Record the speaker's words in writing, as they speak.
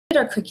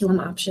our curriculum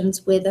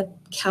options with a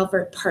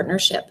Calvert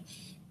partnership.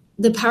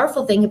 The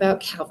powerful thing about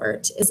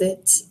Calvert is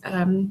it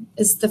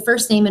is the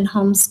first name in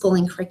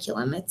homeschooling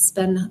curriculum. It's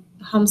been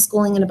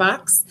homeschooling in a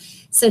box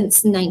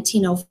since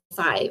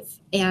 1905.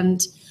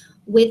 And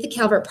with the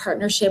Calvert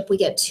partnership, we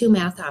get two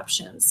math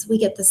options. We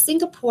get the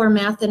Singapore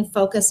Math and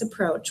Focus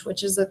approach,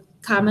 which is a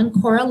Common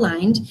Core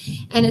aligned,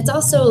 and it's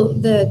also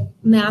the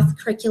math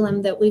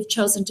curriculum that we've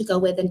chosen to go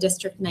with in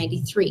District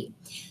 93.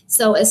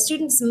 So as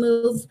students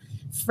move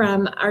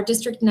from our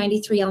District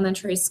 93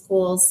 elementary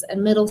schools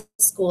and middle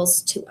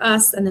schools to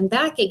us and then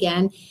back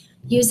again,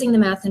 using the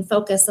Math and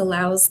Focus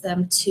allows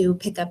them to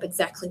pick up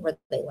exactly where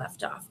they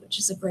left off, which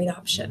is a great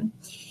option.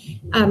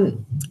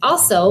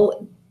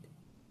 Also,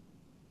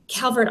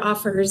 Calvert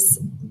offers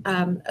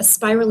a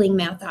spiraling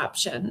math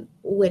option,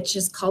 which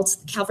is called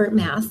Calvert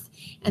Math.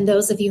 And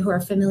those of you who are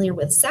familiar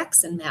with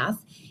Saxon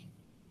math,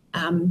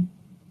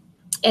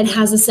 it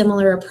has a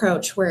similar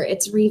approach where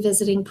it's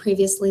revisiting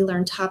previously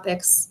learned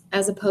topics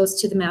as opposed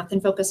to the Math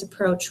and Focus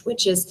approach,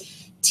 which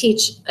is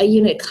teach a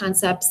unit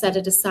concept, set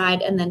it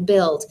aside, and then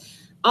build,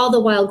 all the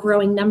while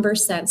growing number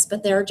sense.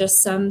 But there are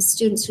just some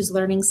students whose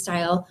learning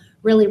style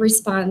really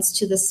responds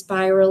to the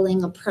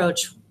spiraling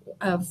approach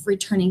of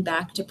returning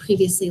back to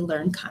previously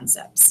learned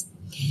concepts.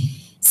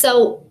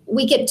 So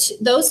we get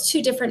those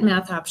two different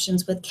math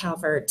options with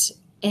Calvert,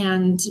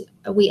 and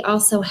we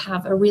also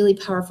have a really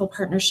powerful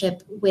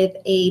partnership with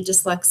a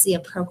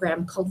dyslexia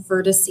program called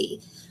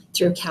Vertice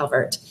through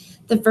Calvert.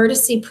 The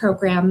Vertice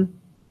program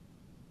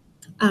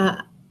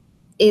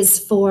is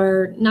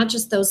for not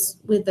just those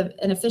with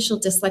an official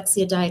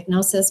dyslexia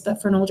diagnosis,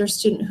 but for an older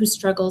student who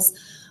struggles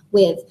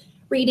with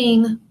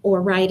reading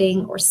or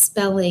writing or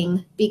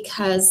spelling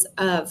because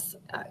of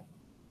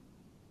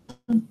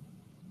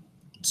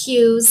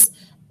cues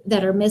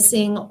that are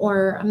missing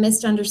or a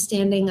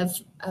misunderstanding of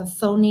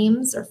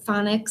phonemes or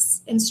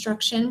phonics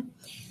instruction.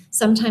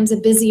 Sometimes a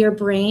busier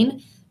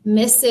brain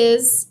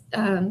misses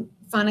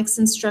phonics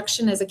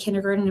instruction as a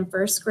kindergarten and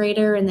first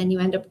grader, and then you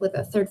end up with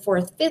a third,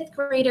 fourth, fifth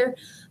grader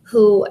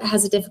who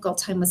has a difficult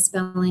time with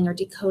spelling or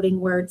decoding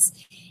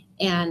words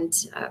and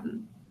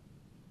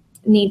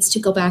needs to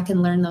go back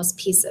and learn those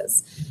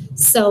pieces.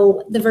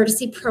 So the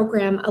Vertice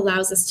program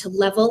allows us to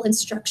level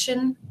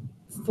instruction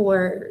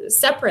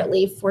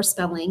separately for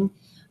spelling,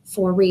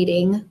 for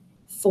reading,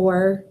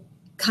 for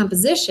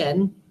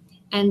composition,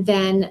 and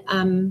then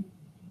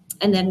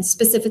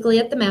specifically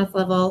at the math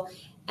level,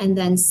 and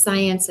then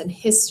science and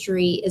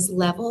history is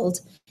leveled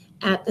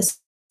at the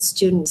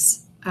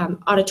students'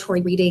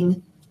 auditory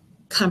reading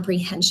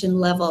comprehension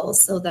level,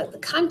 so that the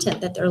content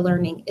that they're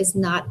learning is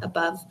not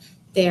above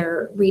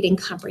their reading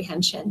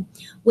comprehension,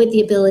 with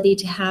the ability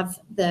to have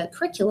the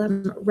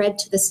curriculum read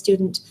to the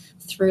student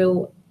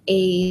through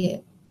a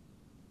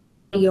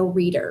audio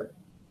reader.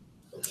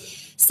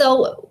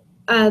 So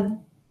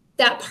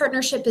that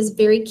partnership is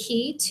very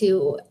key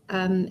to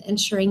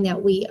ensuring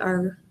that we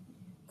are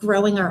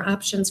growing our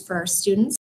options for our students.